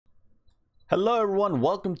Hello everyone,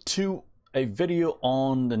 welcome to a video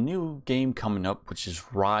on the new game coming up, which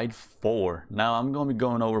is Ride 4. Now I'm going to be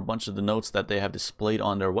going over a bunch of the notes that they have displayed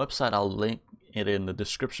on their website. I'll link it in the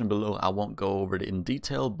description below. I won't go over it in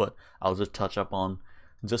detail, but I'll just touch up on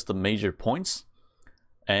just the major points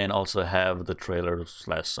and also have the trailer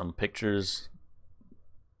 / some pictures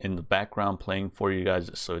in the background playing for you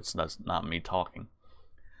guys, so it's not me talking.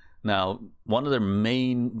 Now, one of the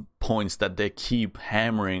main points that they keep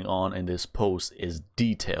hammering on in this post is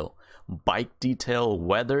detail. Bike detail,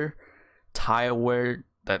 weather, tire wear,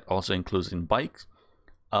 that also includes in bikes.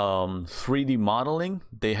 3D modeling,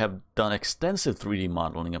 they have done extensive 3D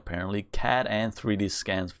modeling apparently. CAD and 3D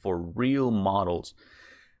scans for real models.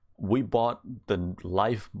 We bought the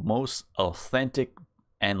most authentic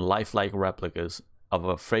and lifelike replicas of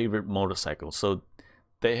a favorite motorcycle. So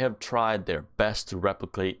they have tried their best to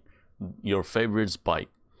replicate your favorite's bike.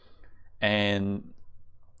 And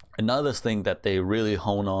another thing that they really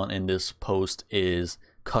hone on in this post is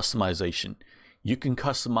customization. You can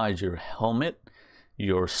customize your helmet,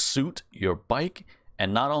 your suit, your bike,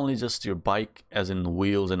 and not only just your bike as in the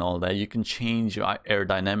wheels and all that. You can change your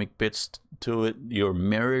aerodynamic bits to it, your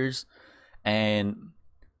mirrors, and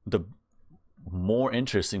the more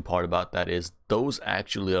interesting part about that is those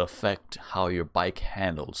actually affect how your bike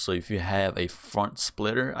handles. So if you have a front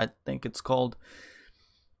splitter, I think it's called,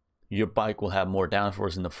 your bike will have more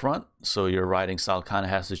downforce in the front, so your riding style kind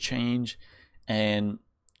of has to change. And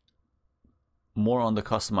more on the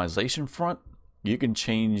customization front, you can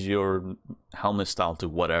change your helmet style to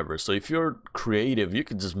whatever. So if you're creative, you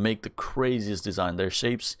can just make the craziest design. Their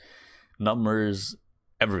shapes, numbers,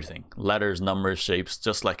 everything, letters, numbers, shapes,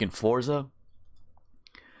 just like in Forza.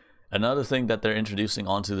 Another thing that they're introducing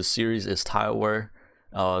onto the series is tire wear.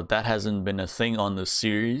 That hasn't been a thing on the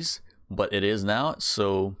series, but it is now.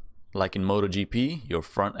 So like in MotoGP, your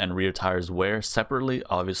front and rear tires wear separately,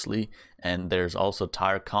 obviously. And there's also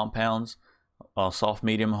tire compounds, soft,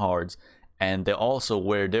 medium, hards. And they also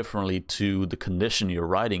wear differently to the condition you're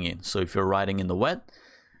riding in. So if you're riding in the wet,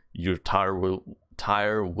 your tire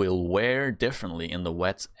will wear differently in the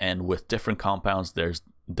wet. And with different compounds, there's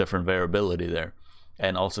different variability there.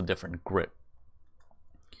 And also different grip.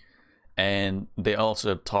 And they also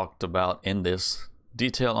have talked about in this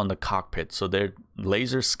detail on the cockpit. So they're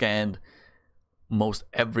laser scanned most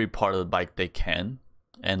every part of the bike they can,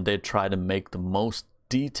 and they try to make the most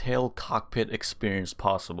detailed cockpit experience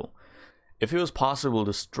possible. If it was possible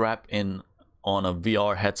to strap in on a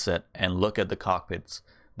VR headset and look at the cockpits,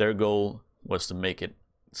 their goal was to make it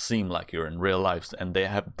seem like you're in real life, and they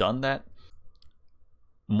have done that.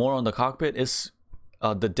 More on the cockpit is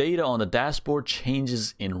the data on the dashboard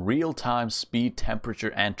changes in real time, speed,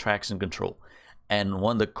 temperature, and traction control. And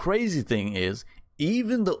one of the crazy thing is,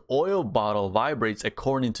 even the oil bottle vibrates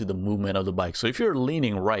according to the movement of the bike. So if you're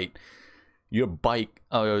leaning right, your bike,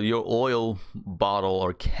 your oil bottle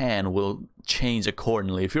or can will change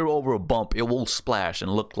accordingly. If you're over a bump, it will splash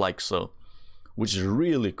and look like so, which is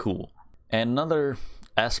really cool. And another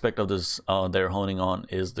aspect of this they're honing on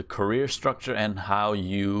is the career structure and how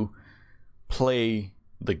you play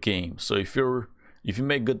the game. So if you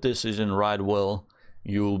make good decision, ride well,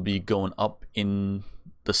 you'll be going up in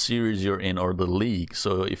the series you're in or the league.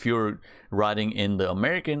 So if you're riding in the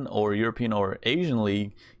American or European or Asian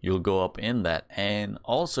league, you'll go up in that. And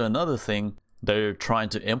also another thing they're trying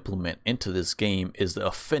to implement into this game is the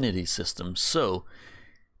affinity system. So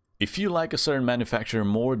if you like a certain manufacturer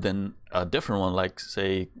more than a different one, like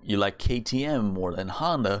say you like KTM more than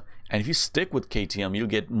Honda, and if you stick with KTM, you'll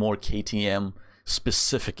get more KTM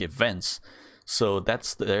specific events. So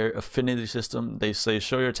that's their affinity system. They say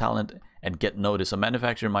show your talent and get noticed. A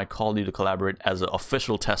manufacturer might call you to collaborate as an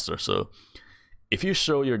official tester. So if you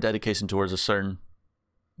show your dedication towards a certain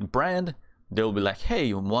brand, they'll be like, hey,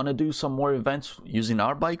 you want to do some more events using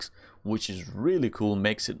our bikes, which is really cool,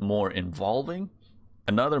 makes it more involving.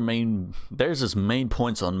 There's just main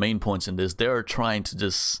points in this. They're trying to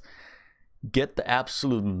just get the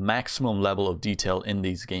absolute maximum level of detail in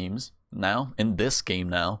these games now, in this game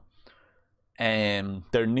now. And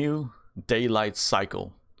their new daylight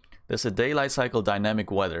cycle. There's a daylight cycle dynamic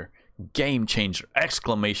weather. Game changer!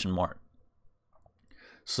 Exclamation mark.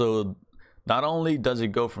 So not only does it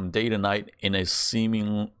go from day to night in a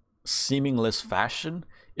seamless fashion,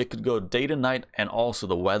 it could go day to night and also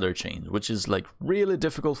the weather change, which is like really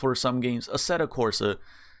difficult for some games. Assetto Corsa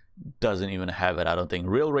doesn't even have it, I don't think.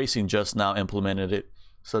 Real Racing just now implemented it.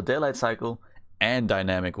 So daylight cycle and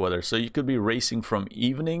dynamic weather. So you could be racing from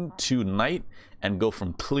evening to night and go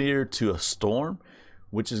from clear to a storm,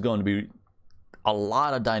 which is going to be a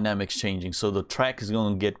lot of dynamics changing. So the track is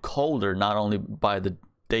going to get colder, not only by the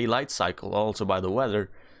daylight cycle, also by the weather.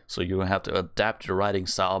 So you're gonna have to adapt your riding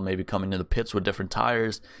style, maybe coming to the pits with different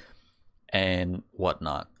tires and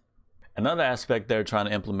whatnot. Another aspect they're trying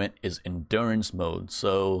to implement is endurance mode.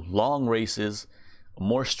 So long races,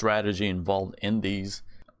 more strategy involved in these.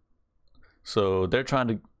 So they're trying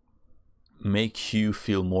to make you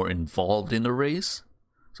feel more involved in the race.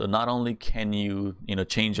 So not only can you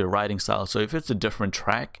change your riding style, so if it's a different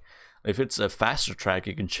track, if it's a faster track,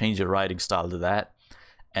 you can change your riding style to that.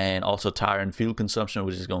 And also tire and fuel consumption,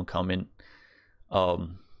 which is going to come in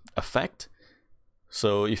effect.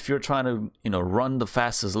 So if you're trying to run the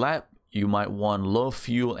fastest lap, you might want low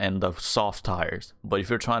fuel and the soft tires. But if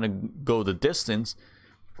you're trying to go the distance,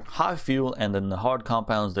 high fuel and then the hard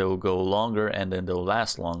compounds, they will go longer and then they'll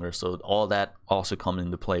last longer. So all that also comes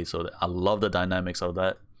into play. So I love the dynamics of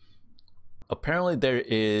that. Apparently there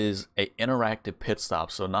is a interactive pit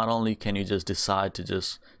stop. So not only can you just decide to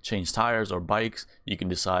just change tires or bikes, you can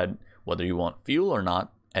decide whether you want fuel or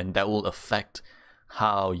not, and that will affect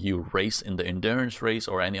how you race in the endurance race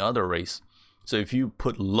or any other race. So if you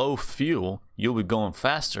put low fuel, you'll be going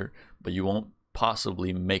faster, but you won't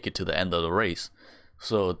possibly make it to the end of the race.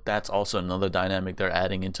 So that's also another dynamic they're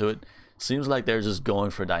adding into it. Seems like they're just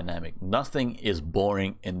going for dynamic. Nothing is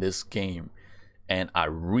boring in this game, and I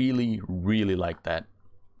really like that.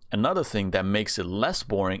 Another thing that makes it less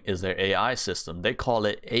boring is their AI system. They call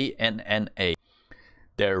it ANNA.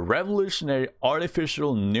 Their revolutionary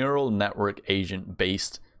artificial neural network agent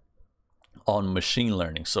based on machine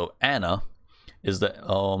learning. So ANNA is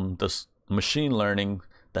the machine learning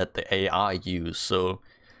that the AI use. So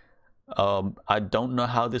I don't know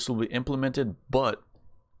how this will be implemented, but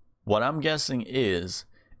what I'm guessing is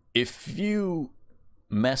if you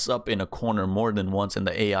mess up in a corner more than once and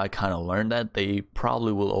the AI kind of learned that, they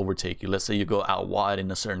probably will overtake you. Let's say you go out wide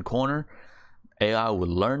in a certain corner, AI will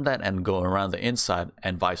learn that and go around the inside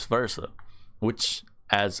and vice versa, which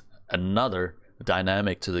adds another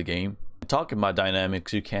dynamic to the game. Talking about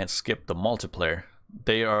dynamics, you can't skip the multiplayer.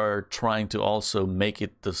 They are trying to also make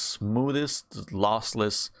it the smoothest,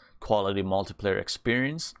 lossless quality multiplayer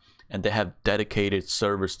experience, and they have dedicated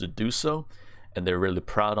servers to do so, and they're really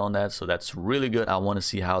proud on that. So that's really good. I want to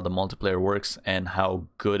see how the multiplayer works and how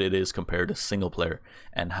good it is compared to single player,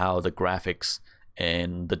 and how the graphics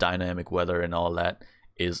and the dynamic weather and all that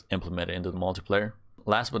is implemented into the multiplayer.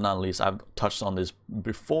 Last but not least, I've touched on this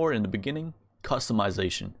before in the beginning,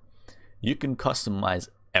 customization. You can customize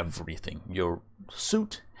everything: your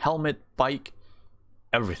suit, helmet, bike,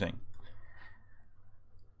 everything.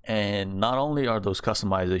 And not only are those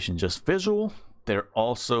customizations just visual, they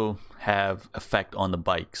also have effect on the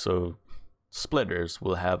bike. So splitters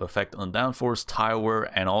will have effect on downforce, tire wear,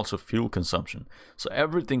 and also fuel consumption. So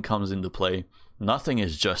everything comes into play. Nothing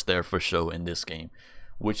is just there for show in this game,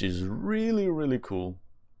 which is really cool.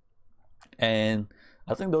 And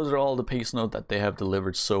I think those are all the pace notes that they have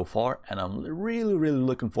delivered so far, and I'm really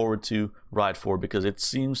looking forward to Ride 4, because it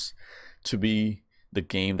seems to be the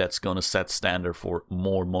game that's going to set standard for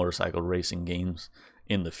more motorcycle racing games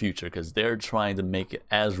in the future, because they're trying to make it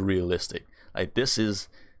as realistic. Like, this is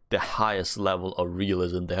the highest level of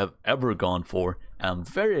realism they have ever gone for, and I'm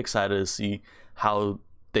very excited to see how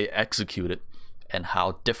they execute it and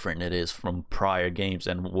how different it is from prior games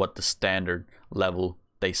and what the standard level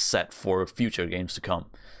they set for future games to come.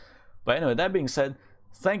 But anyway, that being said,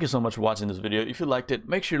 thank you so much for watching this video. If you liked it,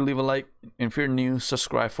 make sure to leave a like. If you're new,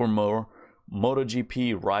 subscribe for more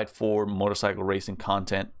MotoGP, Ride 4, motorcycle racing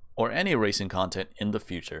content, or any racing content in the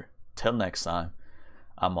future. Till next time,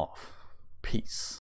 I'm off. Peace.